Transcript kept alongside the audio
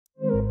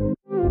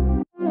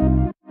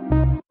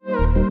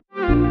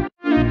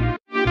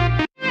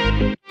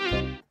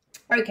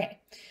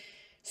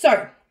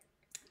So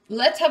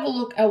let's have a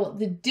look at what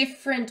the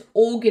different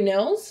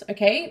organelles,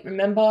 okay,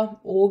 remember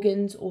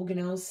organs,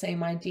 organelles,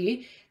 same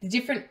idea, the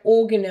different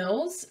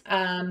organelles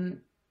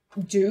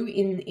do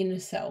in a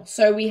cell.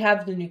 So we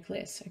have the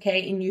nucleus, okay,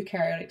 in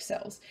eukaryotic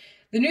cells.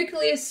 The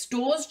nucleus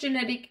stores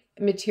genetic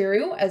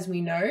material, as we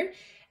know,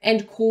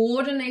 and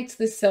coordinates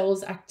the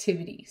cell's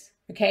activities.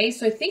 Okay,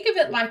 so think of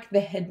it like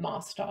the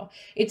headmaster.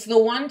 It's the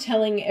one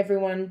telling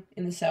everyone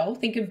in the cell.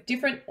 Think of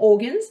different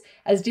organs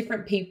as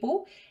different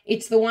people.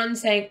 It's the one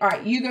saying, all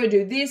right, you go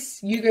do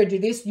this, you go do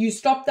this, you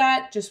stop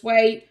that, just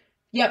wait.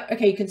 Yep,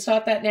 okay, you can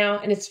start that now,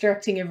 and it's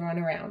directing everyone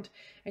around.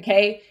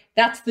 Okay,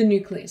 that's the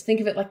nucleus. Think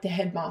of it like the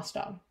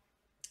headmaster.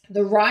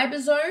 The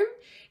ribosome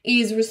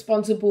is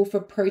responsible for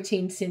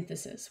protein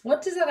synthesis.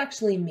 What does that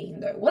actually mean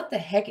though? What the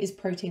heck is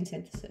protein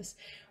synthesis?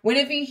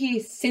 Whenever you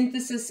hear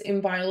synthesis in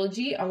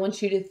biology, I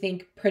want you to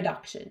think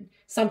production.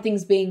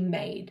 Something's being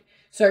made.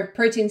 So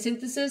protein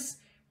synthesis,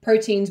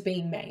 proteins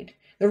being made.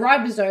 The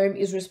ribosome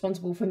is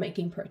responsible for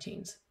making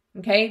proteins,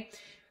 okay?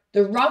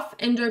 The rough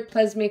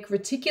endoplasmic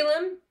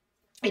reticulum,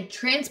 it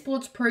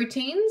transports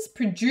proteins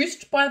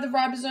produced by the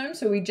ribosome.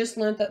 So we just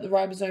learned that the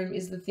ribosome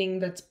is the thing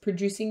that's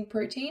producing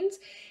proteins,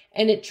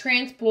 and it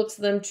transports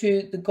them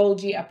to the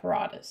Golgi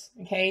apparatus,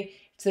 okay?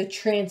 It's a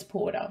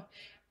transporter.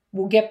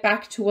 We'll get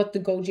back to what the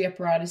Golgi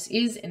apparatus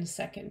is in a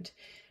second.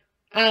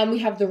 We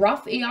have the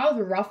rough ER,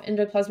 the rough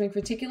endoplasmic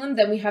reticulum.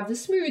 Then we have the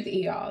smooth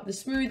ER, the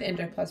smooth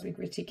endoplasmic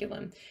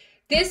reticulum.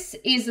 This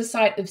is the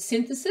site of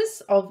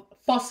synthesis of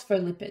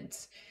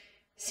phospholipids.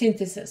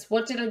 Synthesis,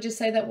 what did I just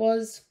say that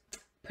was?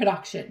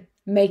 Production,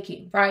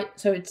 making, right?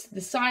 So it's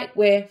the site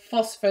where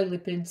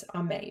phospholipids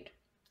are made.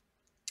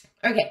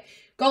 Okay,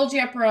 Golgi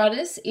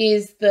apparatus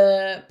is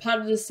the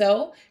part of the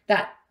cell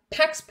that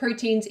packs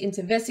proteins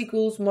into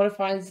vesicles,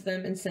 modifies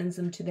them, and sends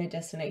them to their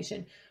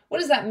destination. What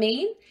does that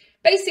mean?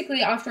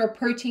 Basically, after a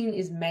protein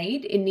is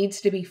made, it needs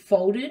to be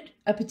folded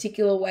a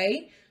particular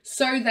way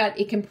so that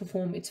it can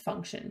perform its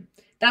function.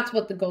 That's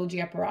what the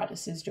Golgi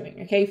apparatus is doing,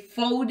 okay?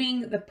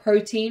 Folding the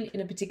protein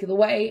in a particular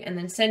way and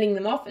then sending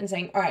them off and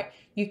saying, all right,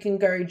 you can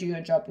go do your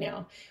job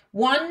now.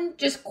 One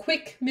just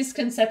quick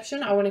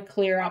misconception I want to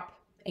clear up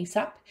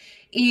ASAP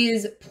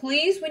is,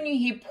 please, when you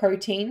hear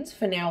proteins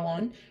from now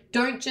on,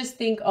 don't just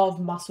think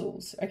of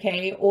muscles,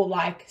 okay? Or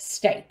like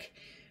steak.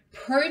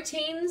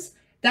 Proteins,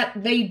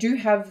 that they do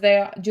have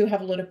a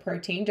lot of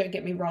protein, don't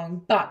get me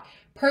wrong, but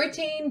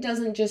protein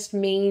doesn't just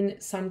mean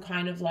some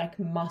kind of like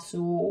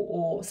muscle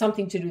or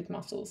something to do with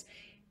muscles.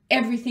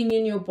 Everything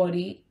in your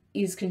body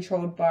is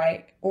controlled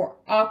by or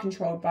are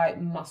controlled by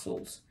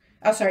muscles.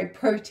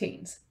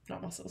 Proteins,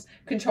 not muscles,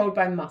 controlled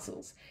by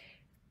muscles.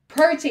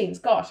 Proteins,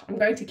 gosh, I'm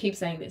going to keep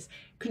saying this.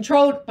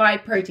 Controlled by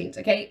proteins,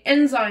 okay?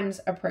 Enzymes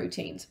are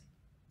proteins.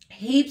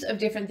 Heaps of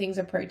different things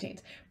are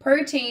proteins.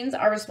 Proteins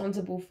are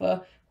responsible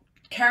for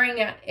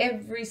carrying out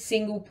every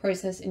single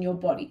process in your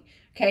body,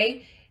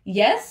 okay?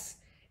 Yes,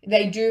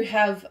 they do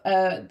have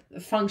a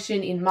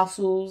function in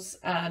muscles,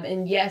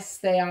 and yes,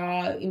 they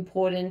are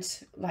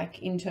important like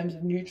in terms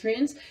of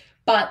nutrients,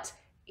 but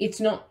it's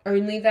not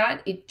only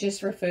that, it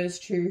just refers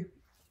to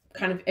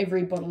kind of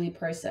every bodily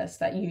process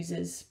that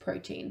uses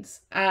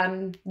proteins.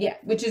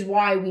 Which is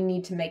why we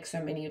need to make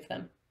so many of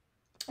them.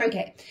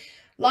 Okay,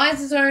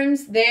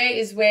 lysosomes, there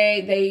is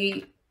where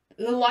the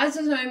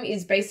lysosome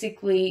is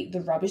basically the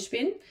rubbish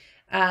bin.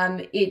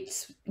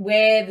 It's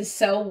where the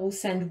cell will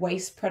send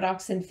waste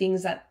products and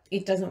things that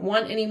it doesn't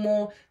want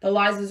anymore. The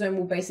lysosome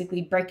will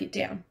basically break it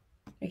down,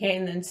 okay,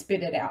 and then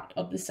spit it out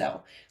of the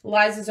cell. The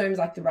lysosome is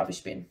like the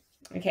rubbish bin,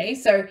 okay?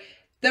 So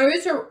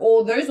those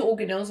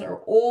organelles are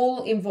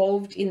all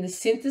involved in the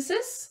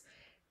synthesis,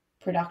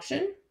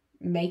 production,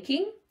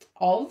 making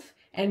of,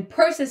 and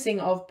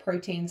processing of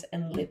proteins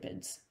and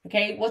lipids,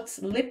 okay? What's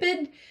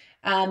lipid?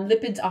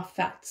 Lipids are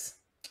fats,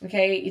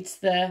 okay? It's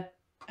the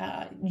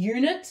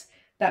unit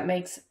that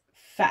makes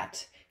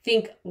fat.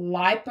 Think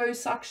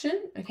liposuction,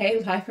 okay?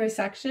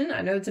 Liposuction,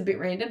 I know it's a bit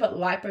random, but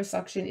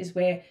liposuction is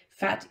where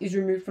fat is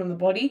removed from the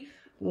body.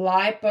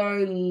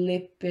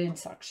 Lipolipid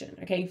suction,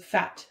 okay?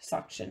 Fat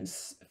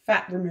suctions,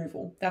 fat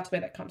removal, that's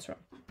where that comes from.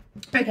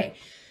 Okay,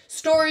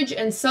 storage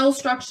and cell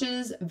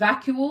structures,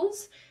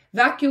 vacuoles.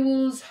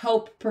 Vacuoles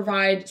help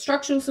provide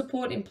structural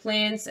support in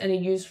plants and are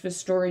used for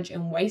storage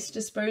and waste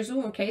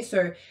disposal, okay?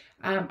 So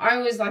I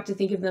always like to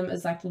think of them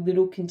as like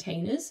little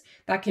containers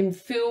that can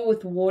fill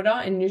with water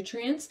and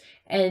nutrients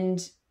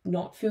and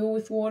not fill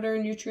with water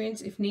and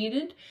nutrients if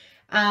needed.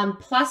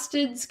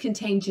 Plastids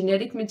contain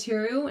genetic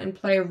material and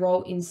play a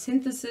role in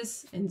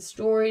synthesis and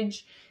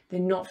storage. They're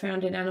not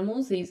found in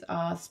animals. These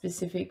are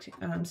specifically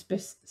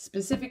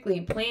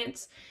in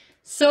plants.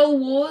 Cell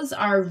walls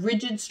are a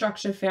rigid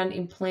structure found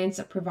in plants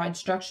that provide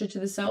structure to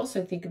the cell.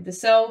 So think of the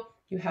cell,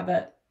 you have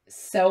a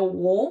cell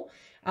wall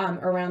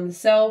around the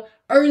cell,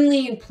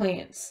 only in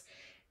plants.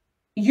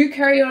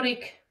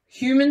 Eukaryotic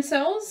human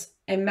cells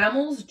and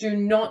mammals do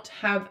not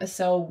have a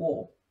cell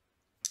wall.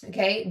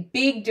 Okay,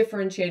 big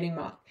differentiating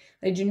mark.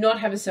 They do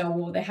not have a cell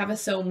wall. They have a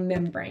cell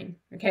membrane,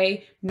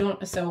 okay,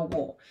 not a cell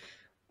wall.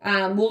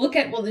 We'll look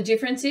at what the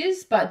difference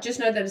is, but just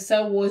know that a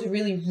cell wall is a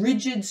really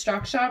rigid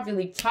structure,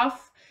 really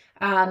tough,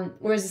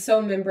 whereas a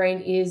cell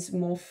membrane is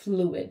more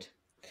fluid.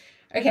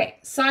 Okay,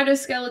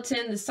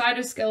 cytoskeleton. The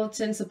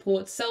cytoskeleton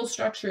supports cell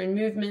structure and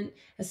movement,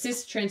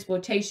 assists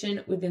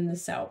transportation within the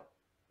cell.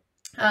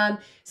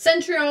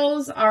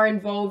 Centrioles are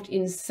involved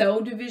in cell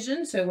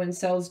division, so when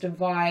cells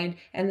divide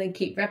and they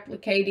keep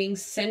replicating,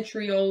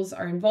 centrioles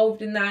are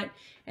involved in that.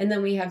 And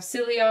then we have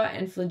cilia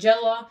and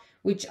flagella,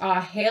 which are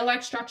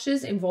hair-like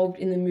structures involved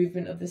in the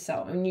movement of the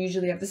cell. And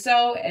usually have the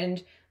cell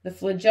and the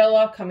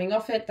flagella coming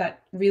off it,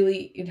 that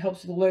really, it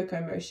helps with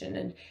locomotion.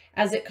 And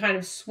as it kind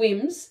of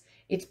swims,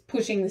 it's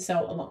pushing the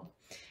cell along.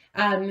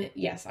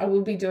 Yes, I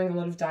will be doing a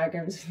lot of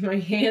diagrams with my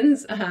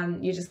hands.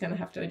 You're just going to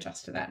have to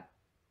adjust to that.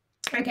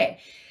 Okay,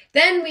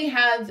 then we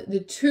have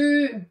the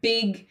two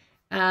big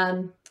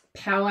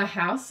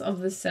powerhouse of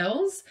the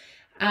cells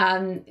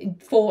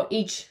for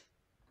each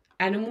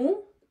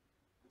animal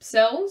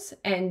cells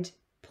and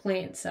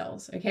plant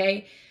cells,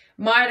 okay?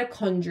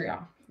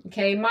 Mitochondria,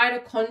 okay?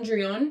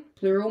 Mitochondrion,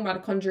 plural,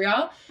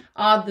 mitochondria,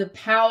 are the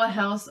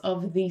powerhouse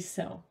of the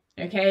cell.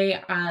 Okay,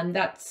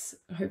 that's,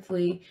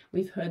 hopefully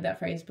we've heard that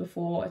phrase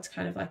before. It's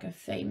kind of like a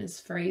famous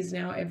phrase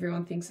now.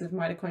 Everyone thinks of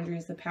mitochondria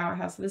as the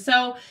powerhouse of the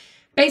cell.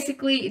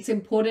 Basically, it's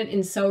important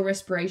in cell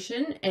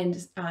respiration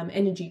and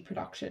energy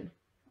production.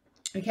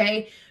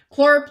 Okay,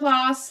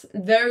 chloroplasts,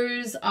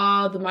 those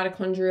are the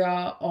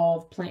mitochondria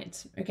of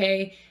plants.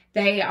 Okay,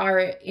 they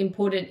are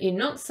important in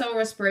not cell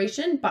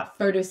respiration, but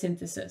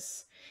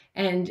photosynthesis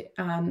and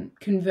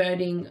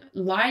converting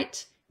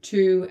light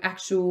to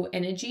actual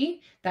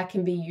energy that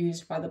can be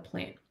used by the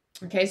plant.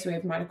 Okay, so we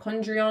have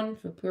mitochondrion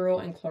for plural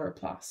and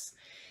chloroplasts.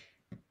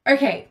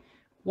 Okay,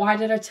 why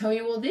did I tell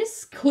you all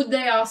this? Could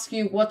they ask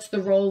you what's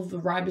the role of the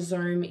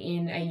ribosome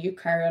in a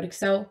eukaryotic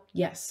cell?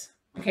 Yes.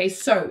 Okay,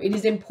 so it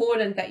is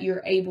important that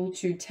you're able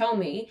to tell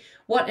me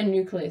what a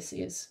nucleus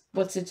is.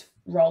 What's its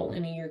role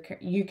in a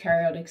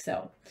eukaryotic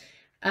cell?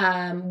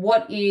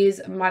 What is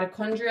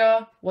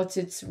mitochondria? What's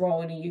its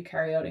role in a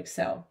eukaryotic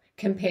cell?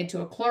 Compared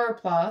to a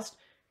chloroplast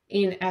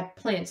in a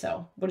plant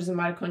cell. What does a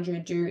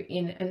mitochondria do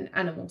in an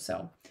animal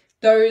cell?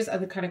 Those are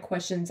the kind of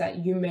questions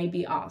that you may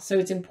be asked. So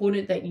it's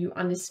important that you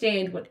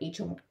understand what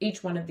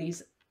each one of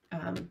these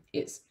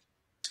is.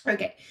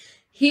 Okay,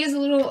 here's a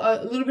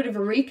little bit of a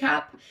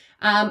recap.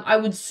 I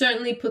would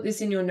certainly put this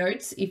in your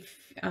notes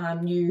if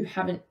you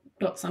haven't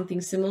got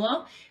something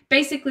similar.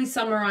 Basically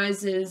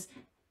summarizes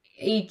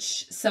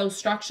each cell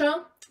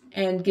structure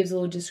and gives a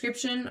little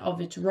description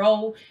of its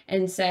role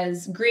and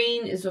says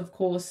green is, of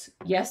course,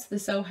 yes, the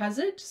cell has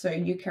it. So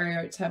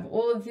eukaryotes have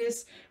all of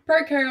this.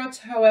 Prokaryotes,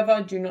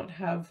 however, do not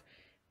have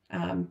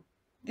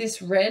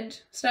this red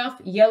stuff.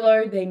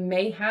 Yellow, they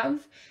may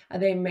have,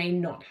 they may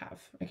not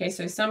have. Okay,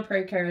 so some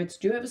prokaryotes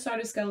do have a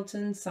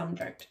cytoskeleton, some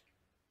don't.